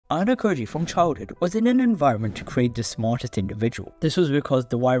Ayenakoji from childhood was in an environment to create the smartest individual. This was because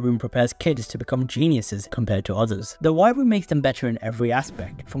the White Room prepares kids to become geniuses compared to others. The White Room makes them better in every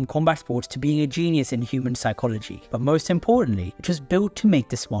aspect, from combat sports to being a genius in human psychology. But most importantly, it was built to make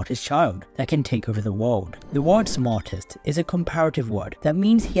the smartest child that can take over the world. The word smartest is a comparative word that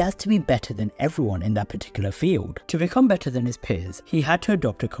means he has to be better than everyone in that particular field. To become better than his peers, he had to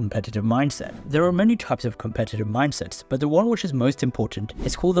adopt a competitive mindset. There are many types of competitive mindsets, but the one which is most important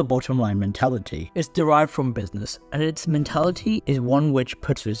is called the bottom line mentality. It's derived from business, and its mentality is one which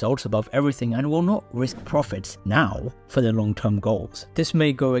puts results above everything and will not risk profits now for their long-term goals. This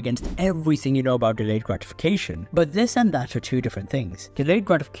may go against everything you know about delayed gratification, but this and that are two different things. Delayed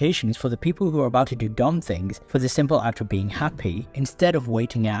gratification is for the people who are about to do dumb things for the simple act of being happy instead of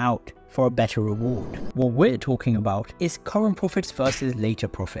waiting it out for a better reward. What we're talking about is current profits versus later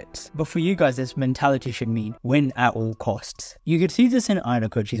profits. But for you guys, this mentality should mean win at all costs. You can see this in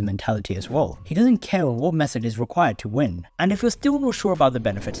Ayenakoji's mentality as well. He doesn't care on what method is required to win. And if you're still not sure about the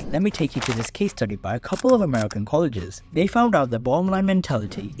benefits, let me take you to this case study by a couple of American colleges. They found out that bottom line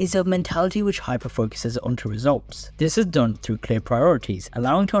mentality is a mentality which hyper-focuses onto results. This is done through clear priorities,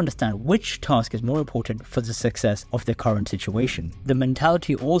 allowing to understand which task is more important for the success of the current situation. The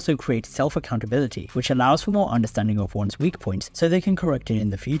mentality also creates self-accountability, which allows for more understanding of one's weak points so they can correct it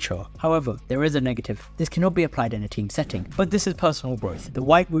in the future. However, there is a negative. This cannot be applied in a team setting, but this is personal growth. The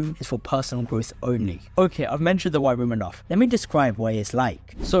White Room is for personal growth only. Okay, I've mentioned the White Room enough. Let me describe what it's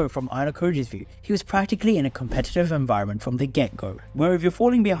like. So, from Ayenakoji's view, he was practically in a competitive environment from the get-go, where if you're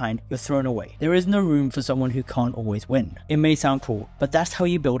falling behind, you're thrown away. There is no room for someone who can't always win. It may sound cruel, but that's how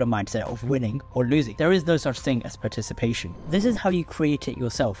you build a mindset of winning or losing. There is no such thing as participation. This is how you create it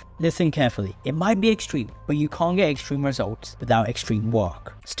yourself. Listen carefully. It might be extreme, but you can't get extreme results without extreme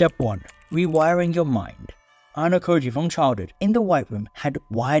work. Step 1. Rewiring your mind. Ayenakoji from childhood in the White Room had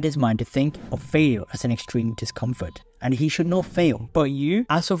wired his mind to think of failure as an extreme discomfort, and he should not fail. But you,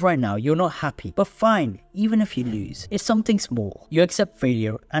 as of right now, you're not happy, but fine, even if you lose. It's something small. You accept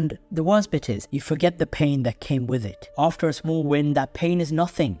failure, and the worst bit is, you forget the pain that came with it. After a small win, that pain is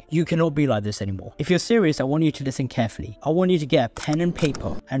nothing. You cannot be like this anymore. If you're serious, I want you to listen carefully. I want you to get a pen and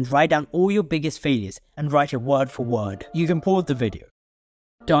paper and write down all your biggest failures and write it word for word. You can pause the video.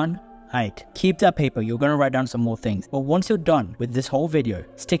 Done? Right, keep that paper, you're gonna write down some more things. But once you're done with this whole video,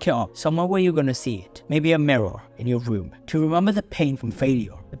 stick it up somewhere where you're gonna see it. Maybe a mirror in your room, to remember the pain from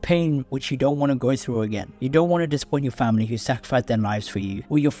failure. The pain which you don't want to go through again. You don't want to disappoint your family who sacrificed their lives for you,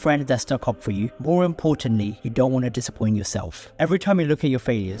 or your friends that stuck up for you. More importantly, you don't want to disappoint yourself. Every time you look at your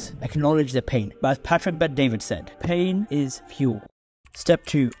failures, acknowledge the pain. But as Patrick Bet-David said, pain is fuel. Step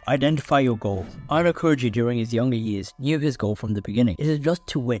 2. Identify your goal. Ayenakoji during his younger years knew his goal from the beginning. It is just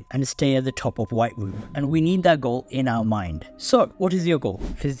to win and stay at the top of White Room, and we need that goal in our mind. So, what is your goal?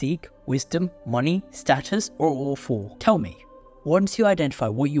 Physique, wisdom, money, status, or all four? Tell me. Once you identify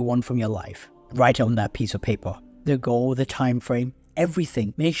what you want from your life, write it on that piece of paper. The goal, the time frame,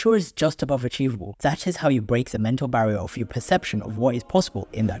 everything. Make sure it's just above achievable. That is how you break the mental barrier of your perception of what is possible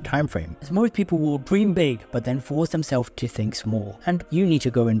in that time frame. As most people will dream big but then force themselves to think small, and you need to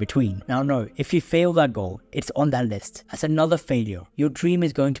go in between. Now know, if you fail that goal, it's on that list as another failure. Your dream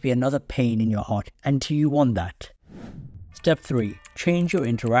is going to be another pain in your heart, and do you want that? Step 3. Change your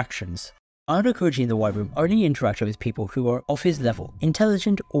interactions. Ayenakoji in the White Room only interacted with people who are of his level,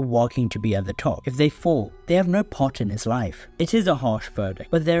 intelligent or working to be at the top. If they fall, they have no part in his life. It is a harsh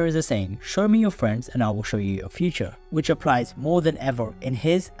verdict, but there is a saying, show me your friends and I will show you your future, which applies more than ever in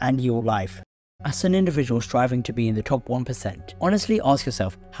his and your life. As an individual striving to be in the top 1%, honestly ask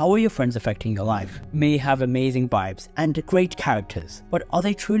yourself, how are your friends affecting your life? May have amazing vibes and great characters, but are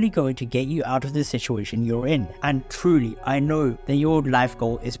they truly going to get you out of the situation you're in? And truly, I know that your life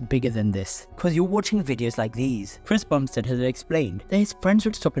goal is bigger than this, because you're watching videos like these. Chris Bumstead has explained that his friends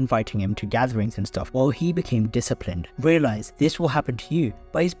would stop inviting him to gatherings and stuff while he became disciplined. Realize this will happen to you,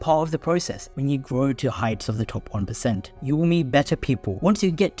 but it's part of the process. When you grow to heights of the top 1%, you will meet better people once you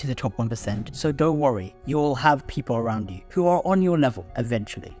get to the top 1%, so don't worry, you will have people around you who are on your level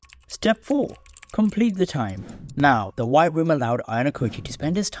eventually. Step 4. Complete the time. Now, the White Room allowed Ayenakoji to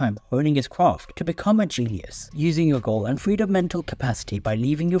spend his time honing his craft to become a genius, using your goal and freed up mental capacity by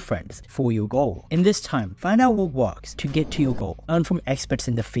leaving your friends for your goal. In this time, find out what works to get to your goal. Learn from experts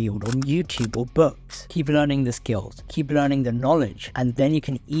in the field on YouTube or books. Keep learning the skills, keep learning the knowledge, and then you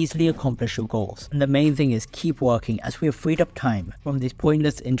can easily accomplish your goals. And the main thing is keep working as we have freed up time from these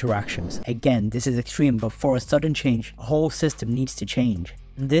pointless interactions. Again, this is extreme, but for a sudden change, a whole system needs to change.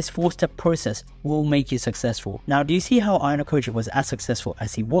 This 4-step process will make you successful. Now, do you see how Ayenakoji was as successful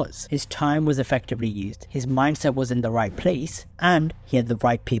as he was? His time was effectively used, his mindset was in the right place, and he had the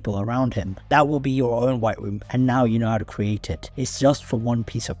right people around him. That will be your own white room, and now you know how to create it. It's just for one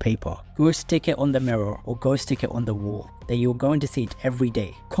piece of paper. Go stick it on the mirror or go stick it on the wall. Then you're going to see it every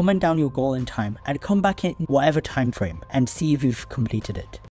day. Comment down your goal in time and come back in whatever time frame and see if you've completed it.